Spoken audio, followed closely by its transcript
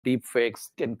Deepfakes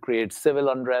can create civil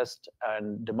unrest,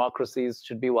 and democracies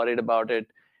should be worried about it.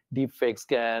 Deepfakes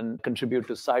can contribute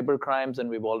to cyber crimes, and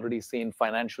we've already seen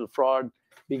financial fraud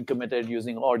being committed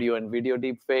using audio and video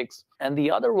deepfakes. And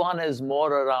the other one is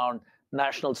more around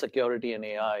national security and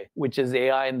AI, which is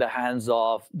AI in the hands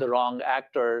of the wrong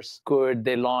actors. Could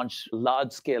they launch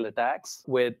large-scale attacks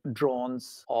with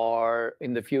drones, or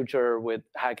in the future with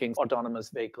hacking autonomous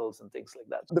vehicles and things like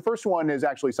that? The first one is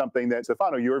actually something that,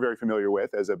 Stefano, you're very familiar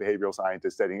with as a behavioral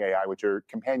scientist studying AI, which are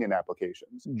companion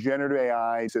applications. Generative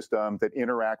AI systems that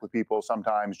interact with people,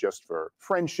 sometimes just for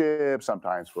friendship,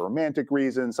 sometimes for romantic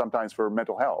reasons, sometimes for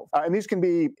mental health. And these can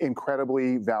be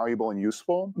incredibly valuable and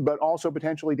useful, but also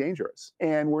potentially dangerous.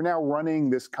 And we're now running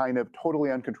this kind of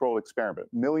totally uncontrolled experiment.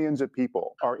 Millions of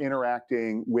people are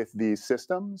interacting with these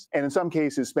systems, and in some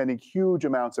cases spending huge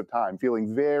amounts of time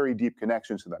feeling very deep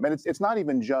connections to them. And it's not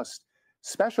even just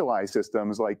specialized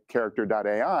systems like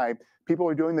character.ai. People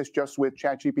are doing this just with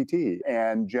ChatGPT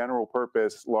and general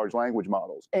purpose large language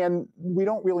models. And we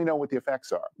don't really know what the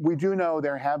effects are. We do know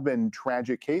there have been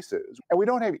tragic cases, and we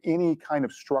don't have any kind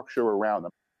of structure around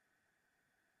them.